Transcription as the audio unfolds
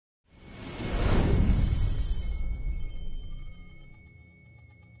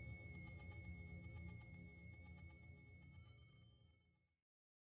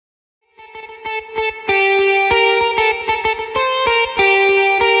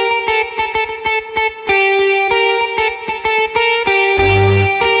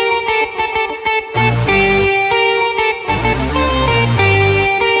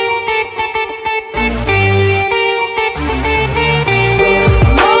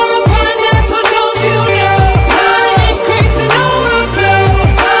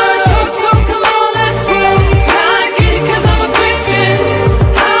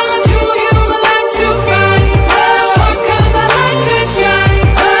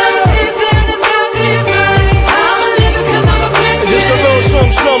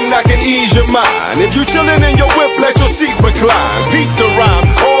You chillin' in your whip, let your seat recline. Peep the rhyme,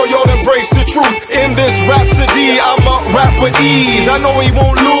 all y'all embrace the truth. In this rhapsody, I'ma rap with ease. I know he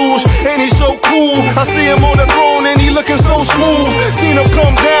won't lose, and he's so cool. I see him on the throne, and he looking so smooth. Seen him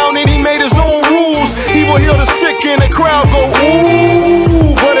come down, and he made his own rules. He will heal the sick, and the crowd go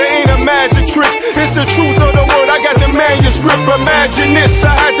ooh. But it ain't a magic trick, it's the truth of the word. I got the manuscript, imagine this.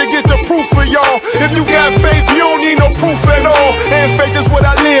 I had to get the proof for y'all. If you got faith, you don't need no proof at all. And faith is what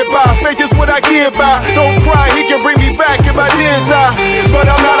I live by, faith is what I give by. Don't cry, he can bring me back if I did die. But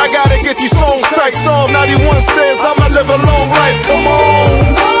I'm not, I gotta get these songs tight. Psalm 91 says I'ma live a long life, come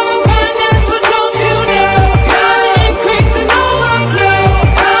on.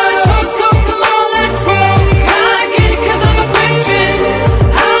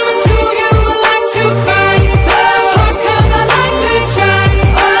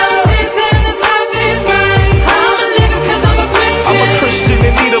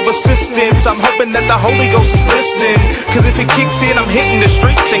 I'm hoping that the Holy Ghost is listening, cause if it kicks in, I'm hitting the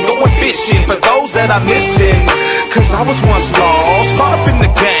streets and going fishing for those that I'm missing. Cause I was once lost, caught up in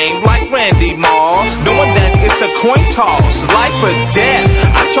the game like Randy Moss, knowing that it's a coin toss, life or death.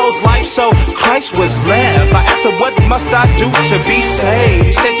 I chose life, so Christ was left. I asked her, what must I do to be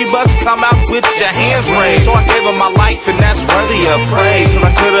saved? He said, you must come out with your hands raised. So I gave her my life, and that's worthy of praise. When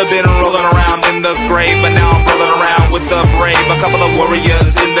I could have been rolling around in the grave, but now I'm rolling around with the brave. A couple of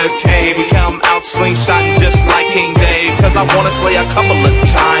warriors in the cave, we come out slingshotting just like King Dave. Cause I wanna slay a couple of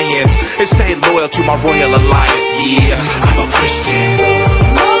giants and stay loyal to my royal alliance. Yeah, I'm a Christian.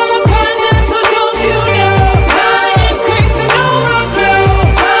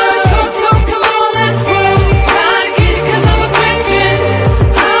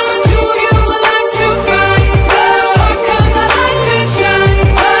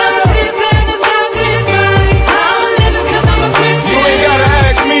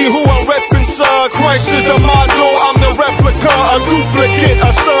 Christ is the model, I'm the replica, a duplicate,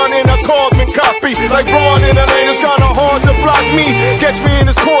 a son in a carbon copy. Like Braun in the lane, it's kinda hard to block me. Catch me in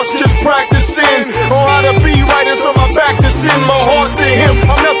this course, just practicing on how to be right until my back to send my heart to him.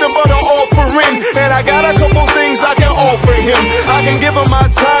 I'm nothing but an offering, and I got a couple things I can offer him. I can give him my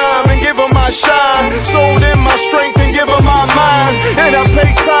time and give him my shine, sold in my strength and give him my